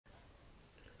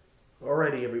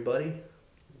Alrighty, everybody.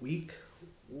 Week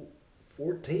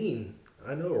 14.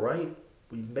 I know, right?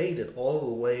 We made it all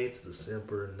the way to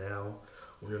December, and now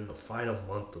we're in the final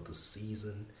month of the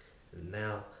season. And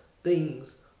now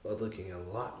things are looking a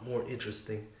lot more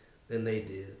interesting than they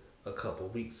did a couple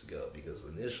weeks ago. Because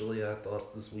initially I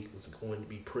thought this week was going to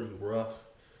be pretty rough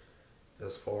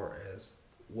as far as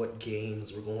what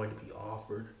games were going to be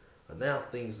offered. But now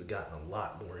things have gotten a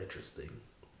lot more interesting.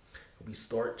 We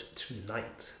start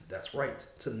tonight. That's right,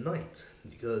 tonight.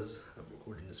 Because I'm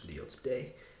recording this video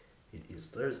today. It is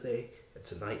Thursday, and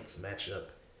tonight's matchup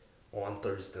on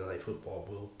Thursday Night Football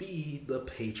will be the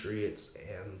Patriots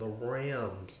and the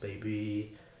Rams,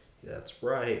 baby. That's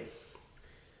right.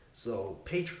 So,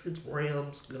 Patriots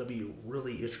Rams gonna be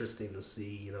really interesting to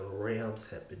see. You know, the Rams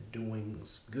have been doing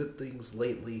good things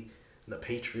lately, and the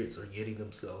Patriots are getting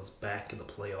themselves back in the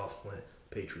playoff hunt.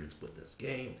 Patriots win this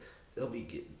game, they'll be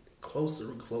getting closer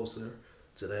and closer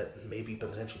to that maybe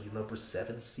potentially number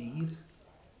 7 seed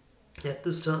at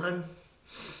this time.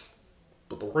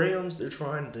 But the Rams, they're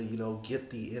trying to,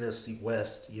 get the NFC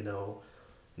West,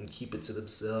 and keep it to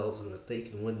themselves. And if they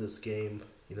can win this game,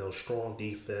 strong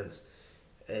defense,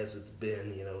 as it's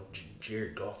been,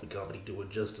 Jared Goff and company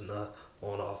doing just enough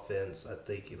on offense, I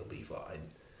think it'll be fine.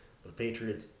 But the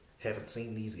Patriots haven't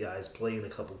seen these guys play in a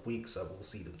couple weeks. I will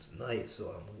see them tonight,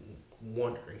 so I'm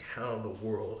wondering how in the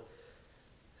world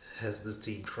has this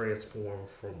team transformed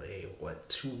from a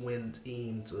 2-win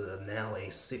team to now a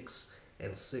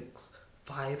 6-6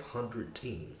 500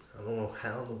 team. I don't know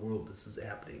how in the world this is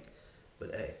happening,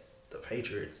 but hey, the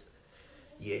Patriots,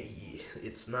 yeah,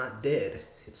 it's not dead.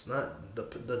 It's not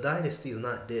the dynasty is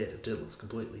not dead until it's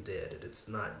completely dead, and it's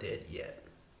not dead yet.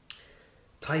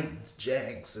 Titans,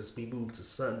 Jags, as we move to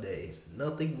Sunday.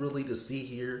 Nothing really to see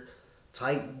here.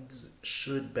 Titans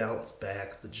should bounce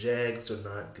back. The Jags are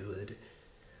not good.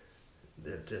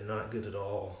 They're not good at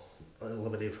all.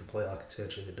 Eliminated from playoff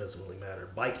contention. It doesn't really matter.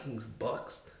 Vikings,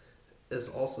 Bucks has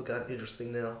also gotten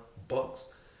interesting now.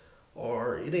 Bucks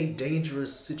are in a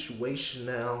dangerous situation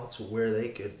now to where they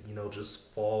could,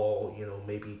 just fall,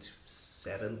 maybe to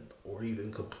 7th or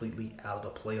even completely out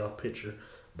of the playoff picture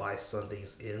by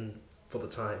Sunday's end for the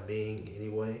time being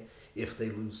anyway. If they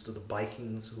lose to the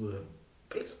Vikings, who have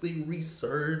basically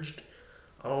resurged.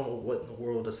 I don't know what in the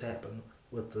world has happened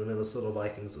with the Minnesota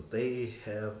Vikings, but they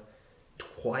have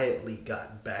quietly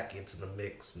got back into the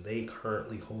mix, and they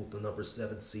currently hold the number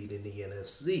 7 seed in the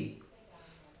NFC.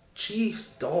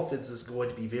 Chiefs Dolphins is going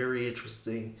to be very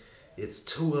interesting. It's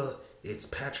Tua, it's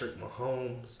Patrick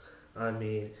Mahomes. I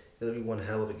mean, it'll be one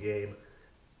hell of a game.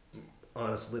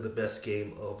 Honestly, the best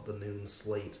game of the noon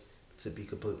slate, to be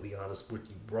completely honest with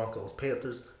you. Broncos,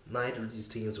 Panthers, neither of these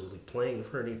teams are really playing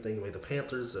for anything. I mean, the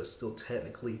Panthers are still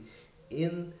technically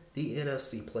in the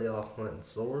NFC playoff hunt, and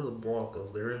so are the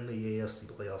Broncos. They're in the AFC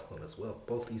playoff hunt as well.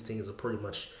 Both these teams are pretty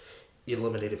much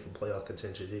eliminated from playoff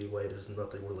contention anyway. There's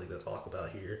nothing really to talk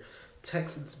about here.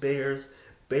 Texans, Bears.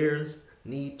 Bears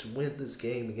need to win this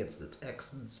game against the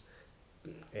Texans,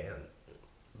 and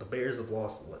the Bears have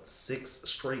lost, 6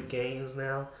 straight games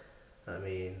now? I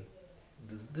mean,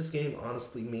 this game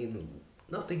honestly means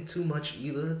nothing too much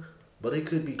either, but it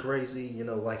could be crazy,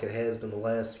 like it has been the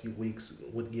last few weeks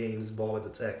with games involving the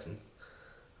Texans.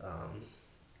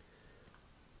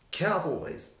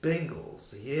 Cowboys,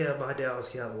 Bengals. Yeah, my Dallas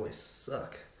Cowboys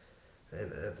suck.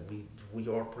 And we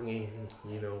are bringing,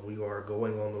 we are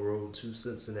going on the road to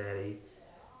Cincinnati.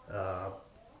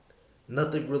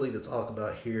 Nothing really to talk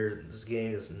about here. This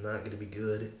game is not going to be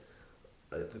good.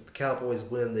 If the Cowboys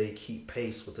win, they keep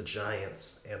pace with the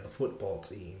Giants and the football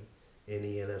team in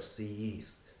the NFC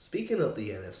East. Speaking of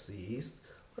the NFC East,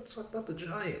 let's talk about the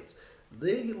Giants.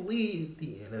 They lead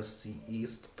the NFC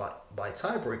East by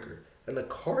tiebreaker, and the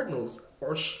Cardinals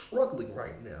are struggling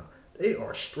right now. They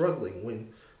are struggling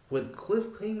when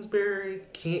Cliff Kingsbury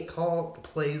can't call the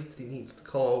plays that he needs to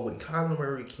call, when Kyler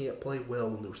Murray can't play well,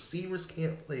 when the receivers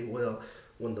can't play well,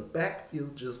 when the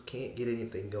backfield just can't get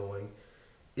anything going.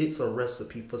 It's a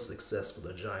recipe for success for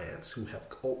the Giants, who have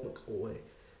Colt McCoy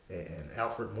and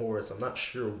Alfred Morris. I'm not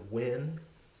sure when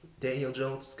Daniel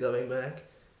Jones is coming back,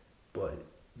 but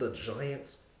the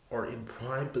Giants are in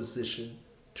prime position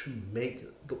to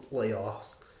make the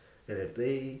playoffs. And if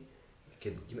they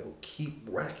can, keep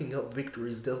racking up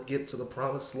victories, they'll get to the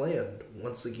promised land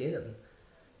once again.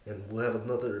 And we'll have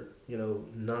another,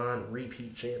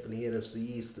 non-repeat champ in the NFC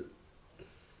East.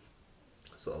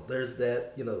 So there's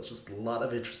that, just a lot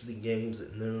of interesting games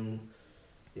at noon,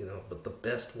 but the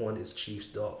best one is Chiefs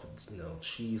Dolphins.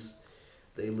 Chiefs,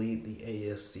 they lead the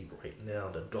AFC right now.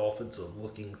 The Dolphins are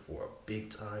looking for a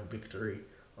big time victory,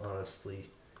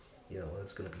 honestly.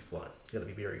 It's going to be fun. It's going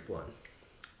to be very fun.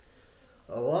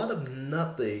 A lot of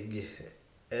nothing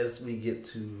as we get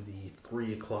to the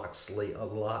 3 o'clock slate. A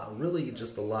lot, really,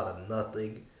 just a lot of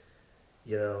nothing.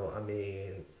 I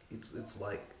mean, it's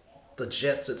like the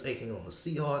Jets are taking on the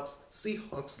Seahawks.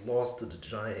 Seahawks lost to the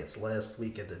Giants last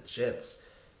week, and the Jets,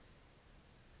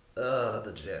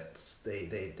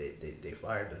 they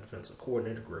fired the defensive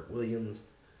coordinator Greg Williams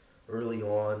early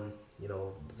on,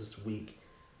 this week,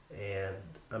 and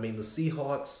I mean the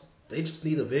Seahawks, they just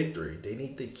need a victory. They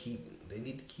need to keep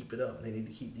it up. They need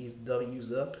to keep these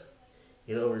W's up,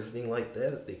 everything like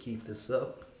that. If they keep this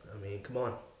up, I mean, come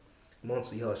on,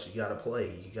 Seahawks, you gotta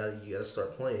play. You gotta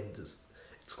start playing. It's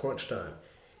crunch time.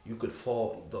 You could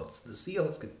fall. The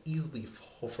Seahawks could easily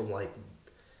fall from like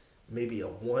maybe a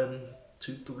 1,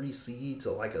 2, 3 seed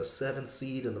to like a 7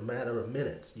 seed in a matter of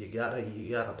minutes. You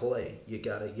gotta play. You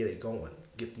gotta get it going.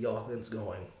 Get the offense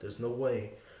going. There's no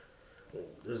way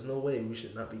we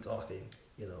should not be talking.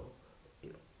 You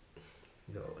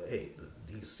hey,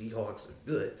 these Seahawks are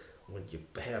good when you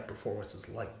have performances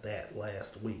like that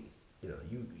last week.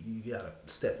 You gotta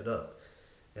step it up,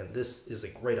 and this is a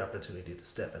great opportunity to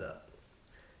step it up.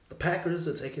 The Packers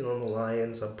are taking on the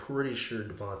Lions. I'm pretty sure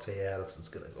Devontae Adams is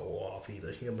going to go off.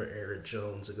 Either him or Aaron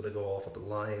Jones are going to go off with the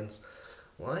Lions.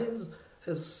 Lions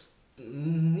have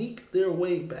sneaked their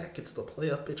way back into the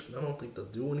playoff picture, but I don't think they'll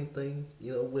do anything,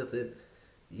 with it.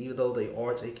 Even though they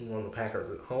are taking on the Packers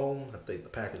at home, I think the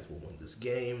Packers will win this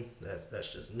game.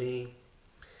 That's just me.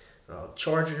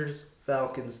 Chargers,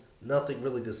 Falcons, nothing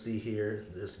really to see here.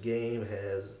 This game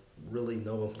has really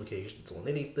no implications on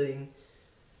anything.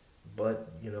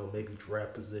 But, maybe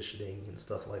draft positioning and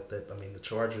stuff like that. I mean, the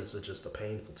Chargers are just a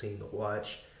painful team to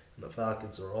watch. And the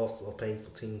Falcons are also a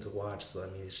painful team to watch. So, I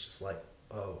mean, it's just like,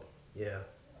 oh, yeah.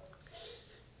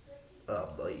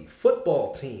 The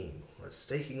football team is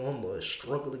taking on the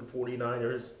struggling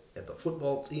 49ers. And the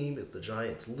football team, if the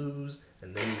Giants lose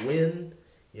and they win,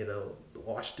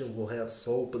 Washington will have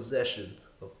sole possession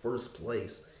of first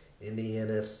place in the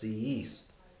NFC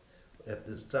East at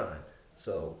this time.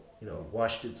 So,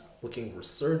 Washington's looking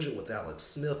resurgent with Alex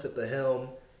Smith at the helm.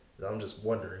 I'm just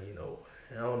wondering,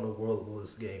 how in the world will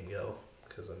this game go?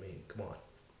 Because, I mean, come on.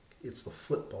 It's the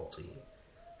football team.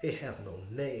 They have no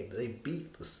name. They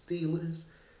beat the Steelers.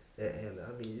 And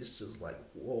I mean, it's just like,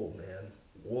 whoa, man.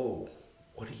 Whoa.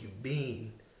 What do you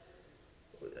mean?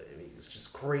 I mean, it's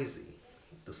just crazy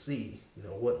to see,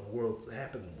 what in the world's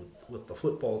happened with the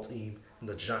football team and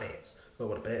the Giants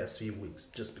over the past few weeks.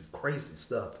 Just been crazy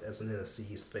stuff as an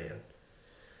NFC East fan.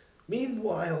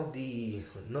 Meanwhile, the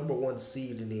number one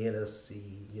seed in the NFC,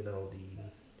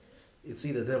 it's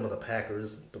either them or the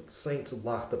Packers, but the Saints have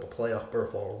locked up a playoff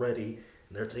berth already,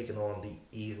 and they're taking on the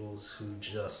Eagles, who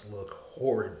just look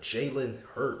horrid. Jalen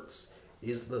Hurts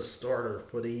is the starter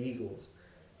for the Eagles,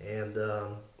 and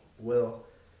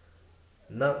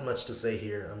not much to say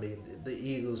here. I mean, the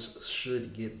Eagles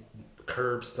should get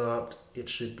curb stomped. It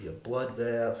should be a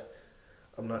bloodbath.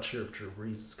 I'm not sure if Drew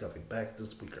Brees is coming back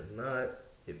this week or not.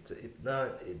 If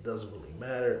not, it doesn't really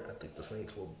matter. I think the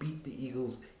Saints will beat the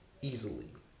Eagles easily.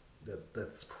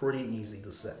 That's pretty easy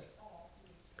to say.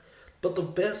 But the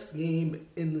best game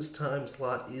in this time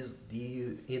slot is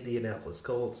the Indianapolis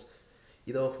Colts,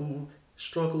 who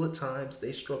struggle at times.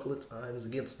 They struggle at times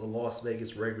against the Las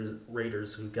Vegas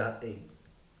Raiders, who got a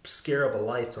scare of a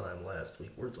lifetime last week.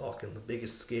 We're talking the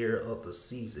biggest scare of the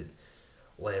season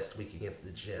last week against the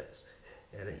Jets.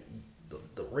 And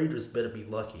the Raiders better be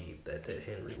lucky that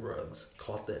Henry Ruggs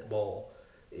caught that ball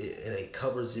in a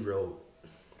cover zero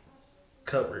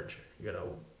coverage,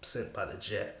 sent by the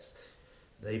Jets.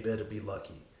 They better be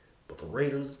lucky. But the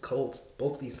Raiders, Colts,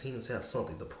 both these teams have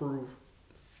something to prove.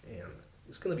 And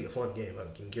it's going to be a fun game.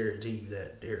 I can guarantee you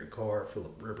that. Derek Carr,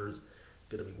 Phillip Rivers,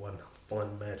 going to be one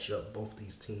fun matchup. Both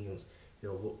these teams,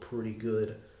 look pretty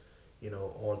good,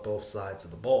 on both sides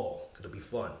of the ball. Going to be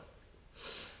fun.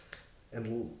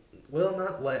 And, well,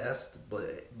 not last,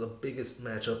 but the biggest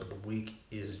matchup of the week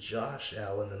is Josh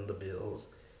Allen and the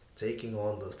Bills taking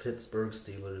on the Pittsburgh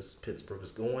Steelers. Pittsburgh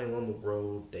is going on the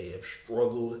road. They have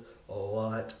struggled a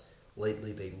lot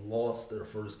lately. They lost their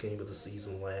first game of the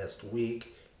season last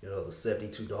week. The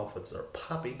 72 Dolphins are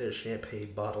popping their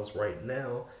champagne bottles right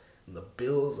now. And the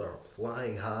Bills are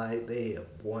flying high. They have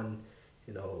won,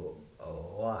 a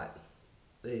lot.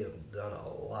 They have done a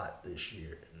lot this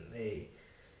year. And they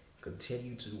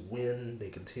continue to win. They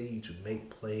continue to make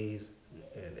plays.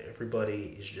 And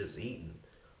everybody is just eating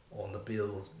on the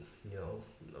Bills,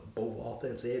 both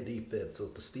offense and defense. So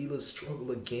if the Steelers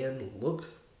struggle again, look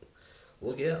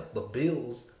out. The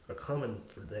Bills are coming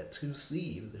for that 2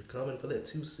 seed. They're coming for that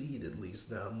 2 seed at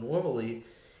least. Now, normally,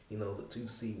 the 2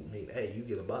 seed, I mean, hey, you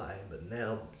get a bye. But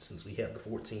now, since we have the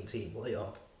 14-team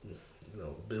playoff,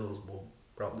 the Bills will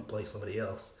probably play somebody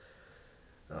else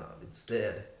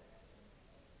instead.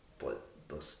 But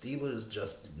the Steelers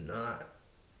just do not.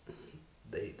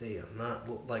 They have not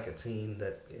looked like a team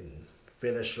that can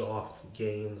finish off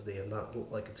games. They have not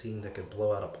looked like a team that can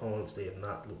blow out opponents. They have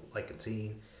not looked like a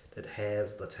team that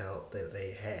has the talent that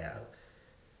they have.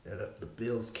 And if the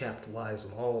Bills capitalize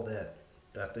on all of that,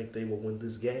 I think they will win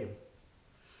this game.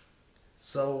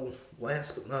 So,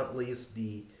 last but not least,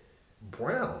 the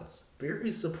Browns. Very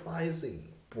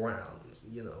surprising Browns.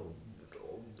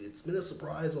 It's been a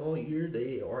surprise all year.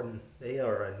 They are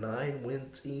a 9-win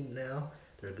team now.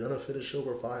 They're gonna finish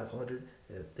over 500,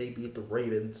 and if they beat the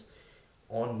Ravens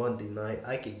on Monday night,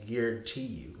 I could guarantee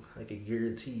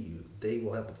you, they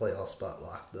will have a playoff spot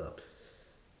locked up.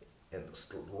 And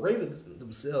the Ravens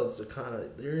themselves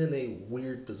they're in a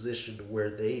weird position where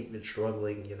they've been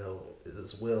struggling,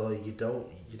 as well. You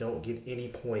don't get any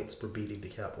points for beating the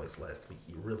Cowboys last week.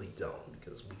 You really don't,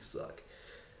 because we suck.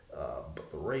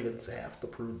 But the Ravens have to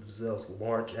prove themselves.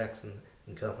 Lamar Jackson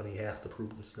and company have to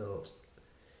prove themselves.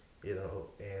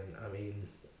 And I mean,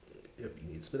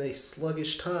 it's been a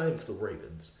sluggish time for the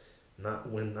Ravens.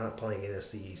 Not playing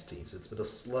NFC East teams. It's been a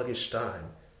sluggish time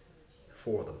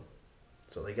for them.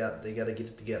 So they got to get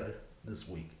it together this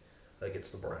week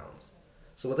against the Browns.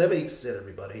 So with that being said,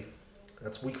 everybody,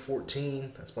 that's week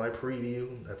 14. That's my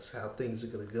preview. That's how things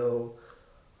are gonna go.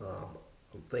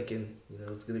 I'm thinking,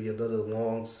 it's gonna be another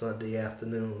long Sunday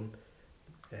afternoon,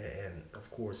 and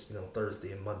of course,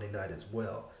 Thursday and Monday night as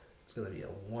well. It's gonna be a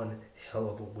one hell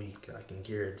of a week. I can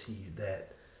guarantee you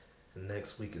that. And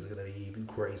next week is gonna be even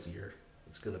crazier.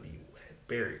 It's gonna be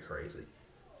very crazy.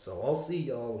 So I'll see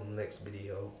y'all in the next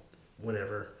video,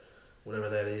 whenever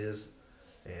that is,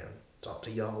 and talk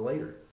to y'all later.